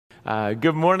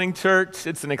Good morning, church.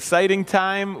 It's an exciting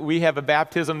time. We have a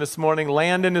baptism this morning.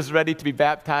 Landon is ready to be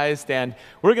baptized, and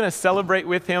we're going to celebrate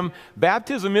with him.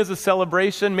 Baptism is a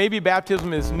celebration. Maybe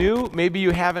baptism is new. Maybe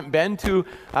you haven't been to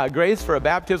Grace for a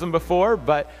baptism before,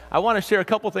 but I want to share a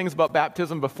couple things about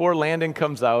baptism before Landon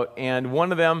comes out, and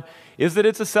one of them is that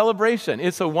it's a celebration.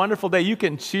 It's a wonderful day. You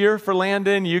can cheer for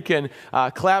Landon. You can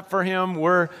clap for him.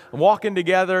 We're walking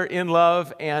together in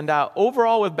love, and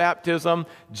overall with baptism,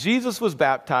 Jesus was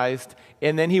baptized,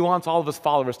 and then he wants all of his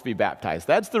followers to be baptized.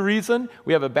 That's the reason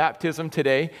we have a baptism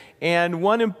today. And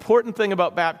one important thing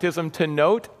about baptism to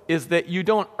note is that you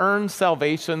don't earn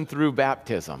salvation through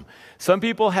baptism. Some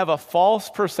people have a false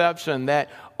perception that,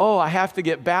 oh, I have to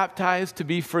get baptized to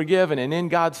be forgiven and in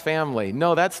God's family.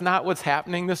 No, that's not what's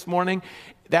happening this morning.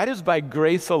 That is by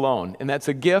grace alone, and that's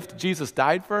a gift. Jesus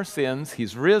died for our sins.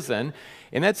 He's risen,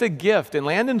 and that's a gift. And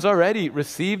Landon's already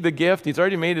received the gift. He's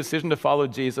already made a decision to follow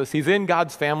Jesus. He's in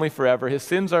God's family forever. His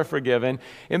sins are forgiven.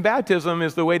 And baptism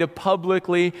is the way to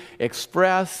publicly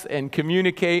express and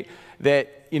communicate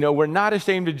that, we're not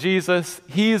ashamed of Jesus.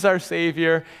 He's our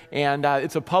Savior, and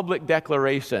it's a public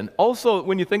declaration. Also,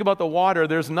 when you think about the water,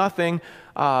 there's nothing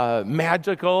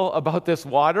magical about this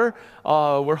water.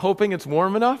 We're hoping it's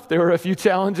warm enough. There were a few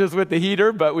challenges with the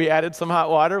heater, but we added some hot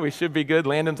water. We should be good.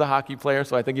 Landon's a hockey player,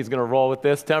 so I think he's going to roll with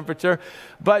this temperature.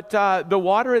 But the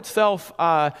water itself,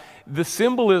 the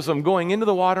symbolism going into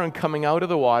the water and coming out of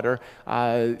the water,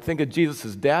 think of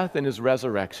Jesus' death and his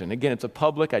resurrection. Again, it's a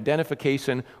public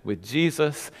identification with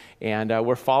Jesus, and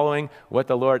we're following what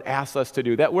the Lord asks us to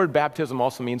do. That word baptism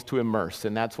also means to immerse,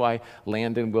 and that's why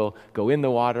Landon will go in the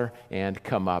water and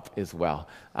come up as well.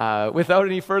 Without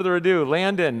any further ado,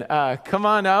 Landon, come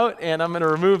on out, and I'm going to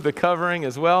remove the covering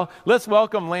as well. Let's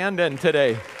welcome Landon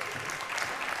today.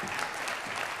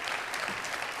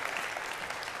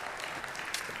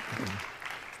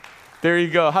 There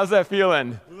you go. How's that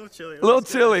feeling? A little chilly. A little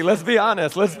chilly. Let's be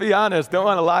honest. Let's be honest. Don't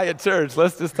want to lie at church.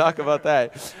 Let's just talk about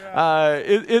that.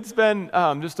 It's been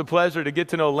just a pleasure to get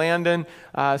to know Landon,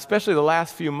 especially the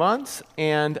last few months.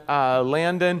 And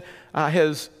Landon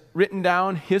has written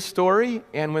down his story.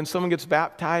 And when someone gets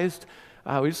baptized,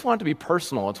 we just want it to be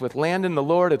personal. It's with Landon, the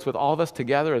Lord. It's with all of us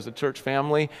together as a church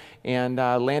family. And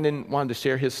Landon wanted to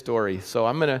share his story. So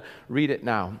I'm going to read it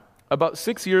now. About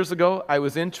 6 years ago, I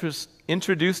was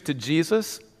introduced to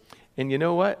Jesus, and you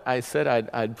know what? I said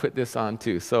I'd put this on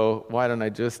too, so why don't I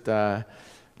just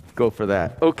go for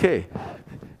that? Okay,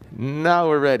 now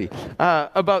we're ready.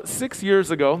 About 6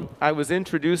 years ago, I was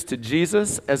introduced to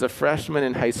Jesus as a freshman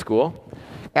in high school.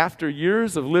 After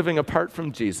years of living apart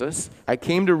from Jesus, I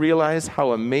came to realize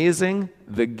how amazing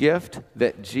the gift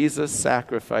that Jesus'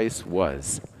 sacrifice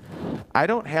was. I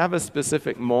don't have a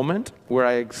specific moment where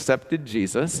I accepted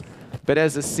Jesus, but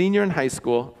as a senior in high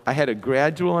school, I had a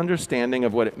gradual understanding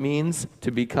of what it means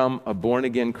to become a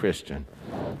born-again Christian.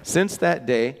 Since that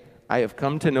day, I have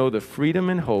come to know the freedom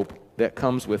and hope that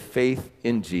comes with faith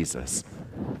in Jesus.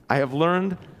 I have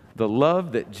learned the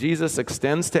love that Jesus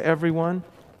extends to everyone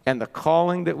and the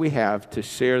calling that we have to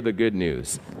share the good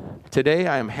news. Today,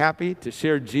 I am happy to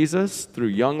share Jesus through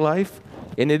Young Life,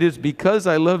 and it is because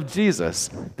I love Jesus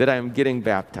that I am getting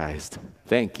baptized.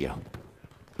 Thank you.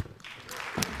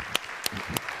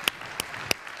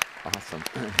 Awesome.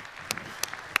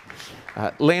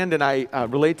 Landon, I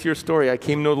relate to your story. I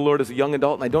came to know the Lord as a young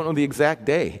adult, and I don't know the exact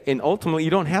day. And ultimately, you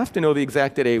don't have to know the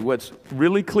exact day. What's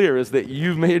really clear is that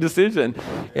you've made a decision,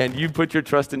 and you put your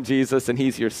trust in Jesus, and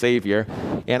he's your Savior.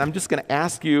 And I'm just going to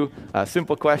ask you a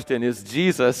simple question. Is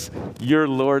Jesus your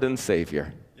Lord and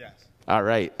Savior? Yes. All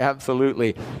right,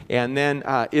 absolutely. And then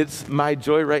it's my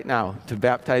joy right now to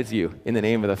baptize you in the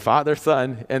name of the Father,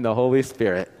 Son, and the Holy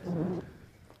Spirit.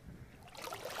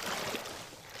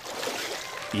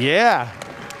 Yeah.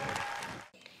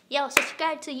 Yo,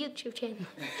 subscribe to YouTube channel.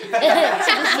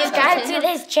 Subscribe to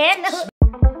this channel.